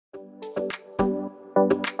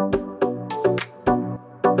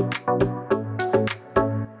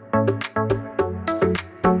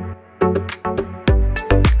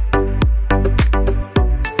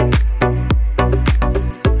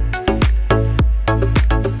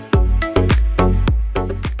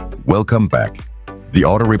Welcome back. The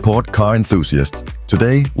Auto Report car enthusiasts.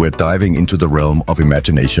 Today, we're diving into the realm of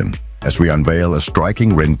imagination as we unveil a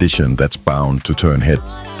striking rendition that's bound to turn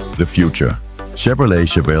heads. The future. Chevrolet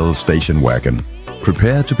Chevelle Station Wagon.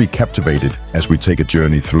 Prepare to be captivated as we take a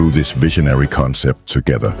journey through this visionary concept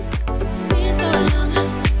together.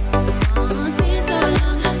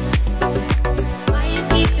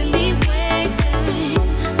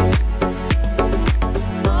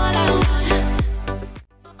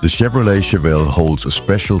 The Chevrolet Chevelle holds a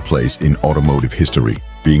special place in automotive history,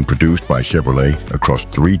 being produced by Chevrolet across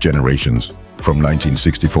 3 generations, from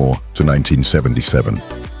 1964 to 1977.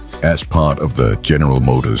 As part of the General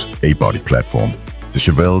Motors A-body platform, the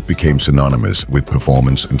Chevelle became synonymous with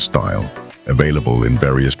performance and style, available in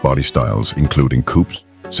various body styles including coupes,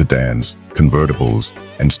 sedans, convertibles,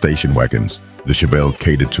 and station wagons. The Chevelle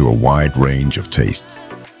catered to a wide range of tastes.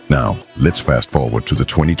 Now, let's fast forward to the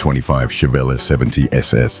 2025 Chevelle 70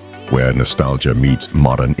 SS, where nostalgia meets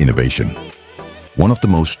modern innovation. One of the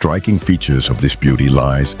most striking features of this beauty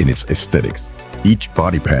lies in its aesthetics. Each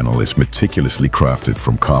body panel is meticulously crafted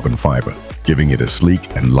from carbon fiber, giving it a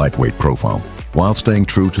sleek and lightweight profile. While staying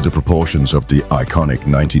true to the proportions of the iconic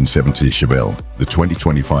 1970 Chevelle, the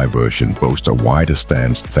 2025 version boasts a wider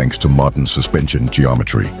stance thanks to modern suspension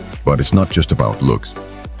geometry. But it's not just about looks.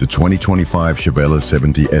 The 2025 Chevelle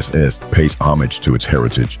 70 SS pays homage to its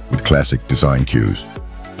heritage with classic design cues.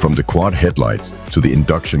 From the quad headlights to the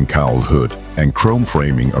induction cowl hood and chrome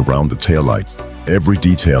framing around the taillights, every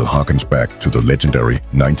detail harkens back to the legendary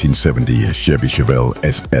 1970 Chevy Chevelle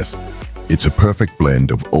SS. It's a perfect blend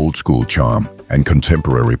of old-school charm and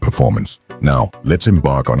contemporary performance. Now, let's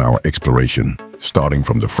embark on our exploration, starting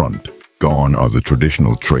from the front. Gone are the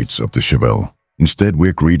traditional traits of the Chevelle. Instead,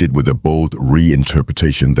 we're greeted with a bold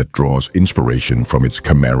reinterpretation that draws inspiration from its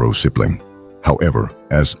Camaro sibling. However,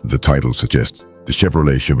 as the title suggests, the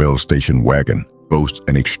Chevrolet Chevelle Station Wagon boasts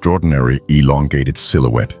an extraordinary elongated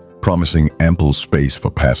silhouette, promising ample space for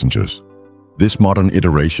passengers. This modern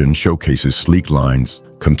iteration showcases sleek lines,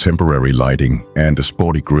 contemporary lighting, and a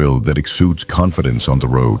sporty grille that exudes confidence on the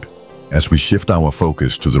road. As we shift our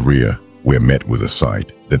focus to the rear, we're met with a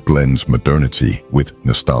sight that blends modernity with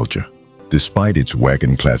nostalgia. Despite its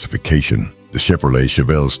wagon classification, the Chevrolet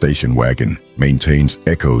Chevelle Station Wagon maintains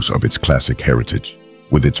echoes of its classic heritage.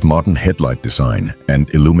 With its modern headlight design and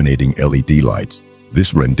illuminating LED lights,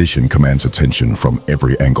 this rendition commands attention from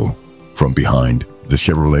every angle. From behind, the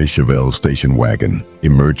Chevrolet Chevelle Station Wagon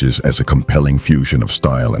emerges as a compelling fusion of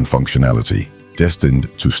style and functionality,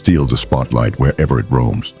 destined to steal the spotlight wherever it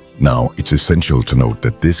roams. Now, it's essential to note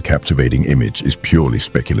that this captivating image is purely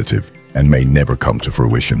speculative and may never come to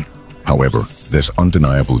fruition. However, there's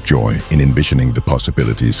undeniable joy in envisioning the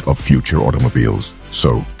possibilities of future automobiles.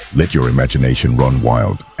 So, let your imagination run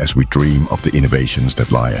wild as we dream of the innovations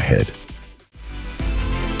that lie ahead.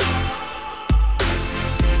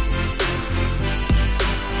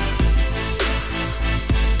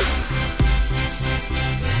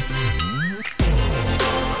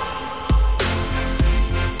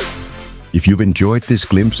 If you've enjoyed this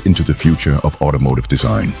glimpse into the future of automotive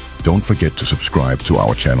design, don't forget to subscribe to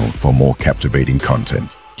our channel for more captivating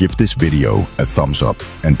content. Give this video a thumbs up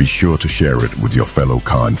and be sure to share it with your fellow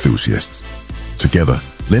car enthusiasts. Together,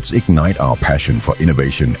 let's ignite our passion for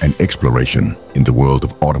innovation and exploration in the world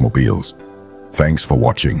of automobiles. Thanks for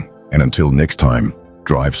watching, and until next time,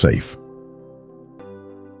 drive safe.